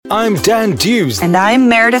I'm Dan Dews. And I'm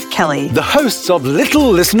Meredith Kelly, the hosts of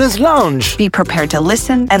Little Listeners Lounge. Be prepared to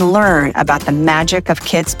listen and learn about the magic of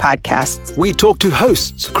kids podcasts. We talk to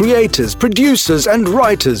hosts, creators, producers, and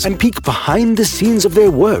writers and peek behind the scenes of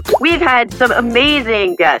their work. We've had some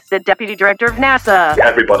amazing guests. The Deputy Director of NASA.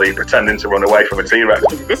 Everybody pretending to run away from a T-Rex.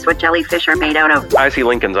 Is this what jellyfish are made out of? I see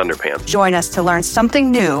Lincoln's underpants. Join us to learn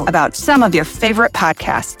something new about some of your favorite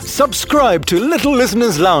podcasts. Subscribe to Little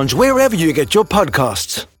Listeners Lounge wherever you get your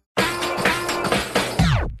podcasts.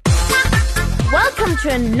 Welcome to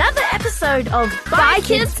another episode of By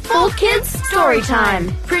Kids for Kids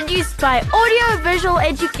Storytime, produced by Audio Visual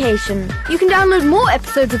Education. You can download more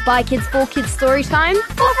episodes of By Kids for Kids Storytime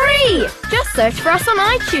for free. Just search for us on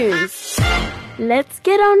iTunes. Let's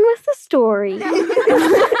get on with the story.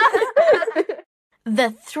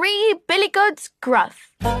 The Three Billy Goats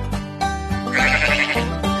Gruff.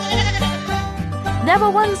 There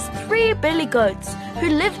were once 3 billy goats who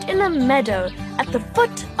lived in a meadow at the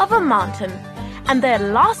foot of a mountain, and their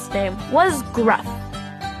last name was Gruff.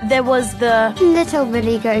 There was the Little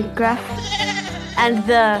Billy Goat Gruff and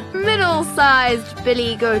the Middle-sized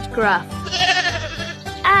Billy Goat Gruff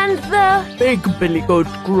and the Big Billy Goat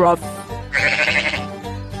Gruff.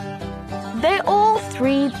 They all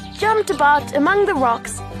 3 jumped about among the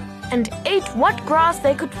rocks and ate what grass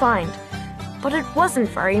they could find, but it wasn't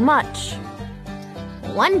very much.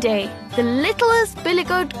 One day, the littlest Billy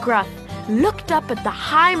Goat Gruff looked up at the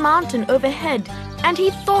high mountain overhead, and he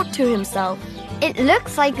thought to himself, "It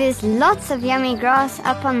looks like there's lots of yummy grass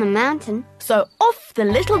up on the mountain." So off the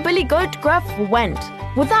little Billy Goat Gruff went,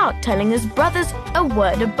 without telling his brothers a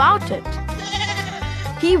word about it.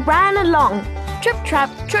 He ran along, trip-trap,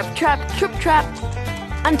 trip-trap, trip-trap,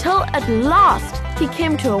 until at last he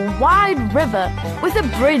came to a wide river with a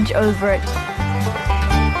bridge over it.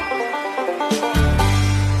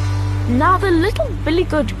 Now the little Billy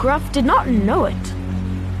Goat Gruff did not know it,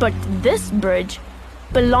 but this bridge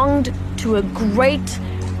belonged to a great,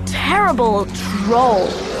 terrible troll.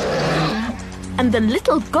 And the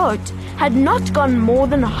little goat had not gone more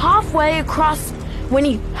than halfway across when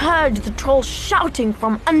he heard the troll shouting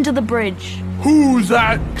from under the bridge. "Who's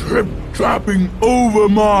that trip-trapping over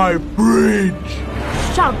my bridge?"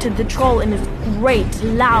 shouted the troll in his great,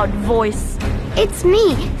 loud voice. "It's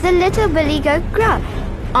me, the Little Billy Goat Gruff,"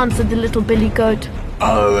 answered the little Billy Goat.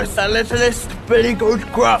 "Oh, it's the littlest Billy Goat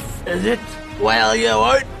Gruff, is it? Well, you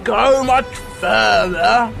won't go much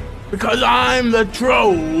further, because I'm the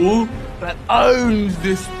troll that owns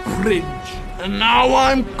this bridge, and now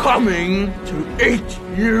I'm coming to eat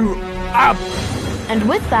you up." And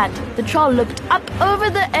with that, the troll looked up over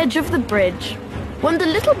the edge of the bridge. When the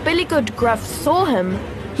little Billy Goat Gruff saw him,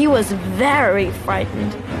 he was very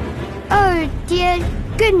frightened. "Oh dear,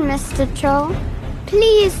 good Mr. Troll.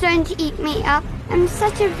 Please don't eat me up. I'm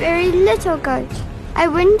such a very little goat. I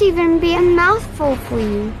wouldn't even be a mouthful for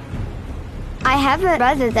you. I have a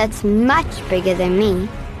brother that's much bigger than me.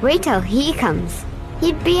 Wait till he comes.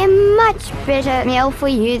 He'd be a much better meal for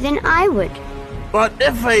you than I would." "But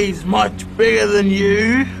if he's much bigger than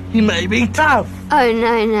you, he may be tough." "Oh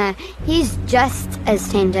no, he's just as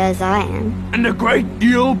tender as I am." "And a great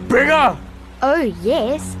deal bigger." "Oh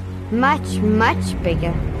yes, much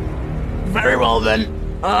bigger." "Very well then,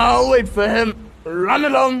 I'll wait for him. Run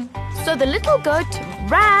along." So the little goat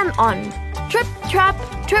ran on, trip-trap,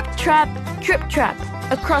 trip-trap, trip-trap,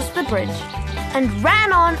 across the bridge, and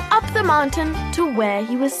ran on up the mountain to where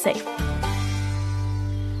he was safe.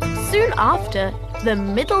 Soon after, the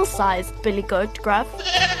middle-sized Billy Goat Gruff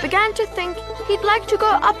began to think he'd like to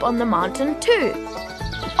go up on the mountain too.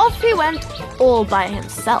 Off he went, all by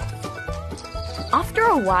himself. After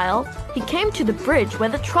a while, he came to the bridge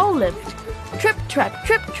where the troll lived. Trip-trap,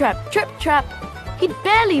 trip-trap, trip-trap. He'd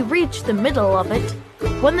barely reached the middle of it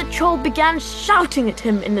when the troll began shouting at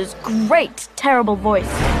him in his great, terrible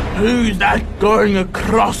voice. "Who's that going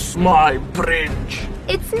across my bridge?"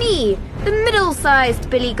 "It's me, the middle-sized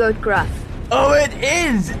Billy Goat Gruff." "Oh, it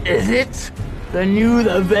is it? Then you're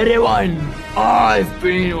the very one I've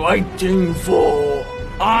been waiting for.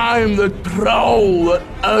 I'm the troll that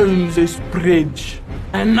owns this bridge,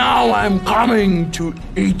 and now I'm coming to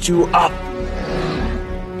eat you up."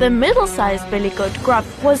 The middle-sized Billy Goat Gruff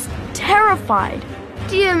was terrified.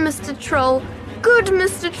 "Dear Mr. Troll, good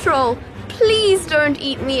Mr. Troll, please don't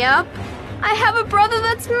eat me up. I have a brother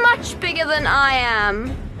that's much bigger than I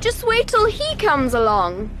am. Just wait till he comes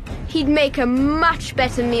along. He'd make a much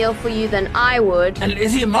better meal for you than I would." "And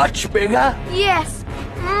is he much bigger?" "Yes,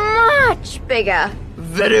 much bigger."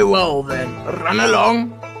 "Very well then, run along,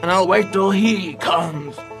 and I'll wait till he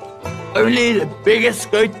comes. Only the biggest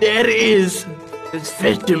goat there is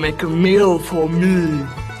fit to make a meal for me."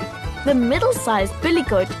 The middle-sized billy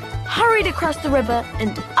goat hurried across the river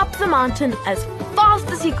and up the mountain as fast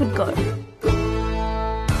as he could go.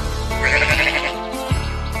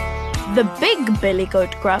 The big billy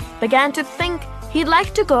goat Gruff began to think he'd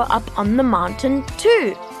like to go up on the mountain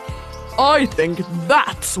too. I think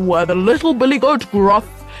that's where the little billy goat Gruff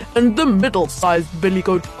and the middle-sized billy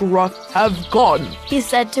goat Gruff have gone, he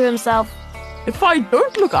said to himself. If I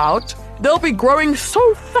don't look out, they'll be growing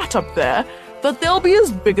so fat up there that they'll be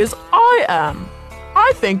as big as I am.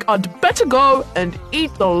 I think I'd better go and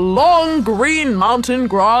eat the long green mountain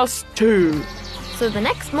grass too. So the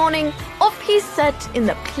next morning, off he set in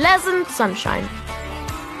the pleasant sunshine.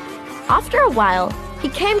 After a while, he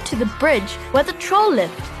came to the bridge where the troll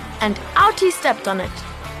lived, and out he stepped on it.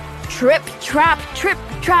 Trip, trap, trip,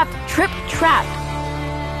 trap, trip, trap.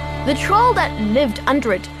 The troll that lived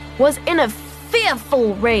under it was in a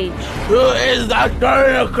fearful rage. Who is that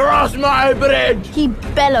going across my bridge? He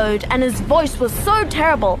bellowed, and his voice was so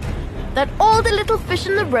terrible that all the little fish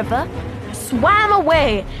in the river swam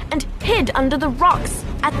away and hid under the rocks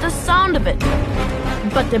at the sound of it.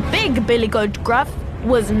 But the big billy goat Gruff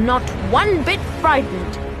was not one bit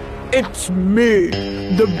frightened. It's me,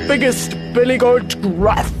 the biggest billy goat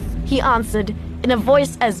Gruff, he answered in a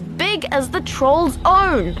voice as big as the troll's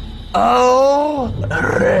own. Oh,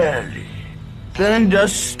 really? Then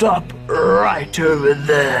just stop right over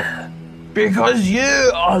there, because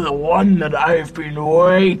you are the one that I've been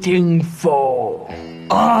waiting for.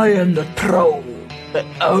 I am the troll that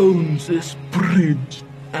owns this bridge,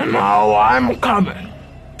 and now I'm coming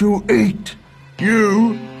to eat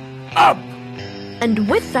you up. And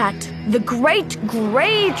with that, the great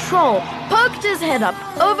grey troll poked his head up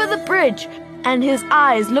over the bridge, and his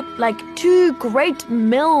eyes looked like two great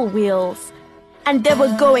mill wheels. And they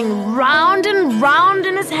were going round and round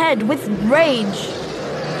in his head with rage.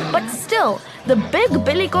 But still, the big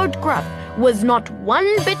billy goat Gruff was not one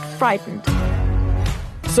bit frightened.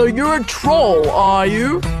 So you're a troll, are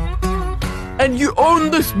you? And you own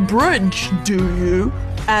this bridge, do you?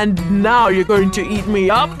 And now you're going to eat me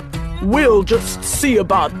up? We'll just see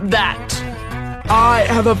about that. I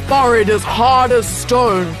have a forehead as hard as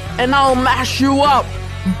stone, and I'll mash you up,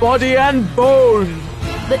 body and bone.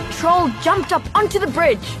 The troll jumped up onto the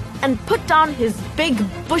bridge and put down his big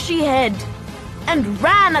bushy head and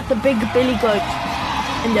ran at the big billy goat.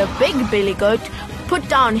 And the big billy goat put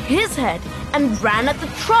down his head and ran at the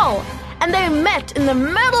troll, and they met in the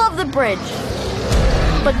middle of the bridge.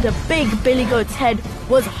 But the big billy goat's head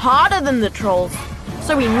was harder than the troll's,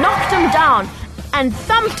 so he knocked him down and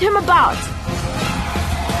thumped him about.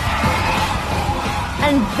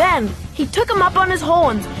 And then he took him up on his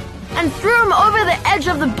horns and threw him over the edge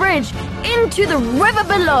of the bridge into the river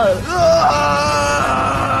below.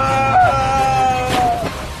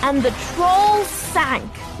 And the troll sank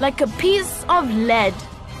like a piece of lead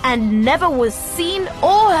and never was seen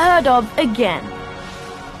or heard of again.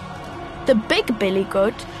 The big billy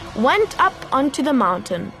goat went up onto the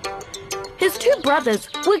mountain. His two brothers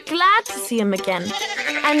were glad to see him again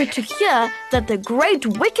and to hear that the great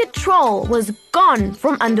wicked troll was gone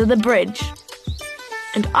from under the bridge.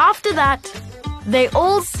 And after that, they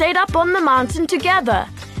all stayed up on the mountain together,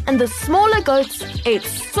 and the smaller goats ate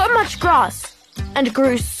so much grass and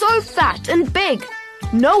grew so fat and big,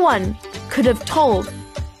 no one could have told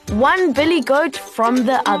one billy goat from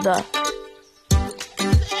the other.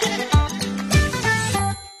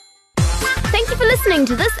 Thank you for listening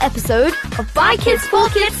to this episode of By Kids for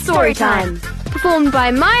Kids Storytime, performed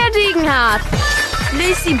by Maya Degenhardt,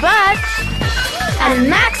 Lucy Birch, and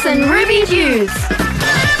Max and Ruby Hughes.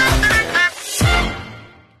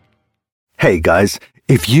 Hey guys,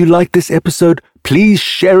 if you like this episode, please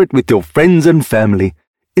share it with your friends and family.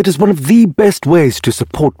 It is one of the best ways to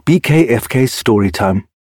support BKFK Storytime.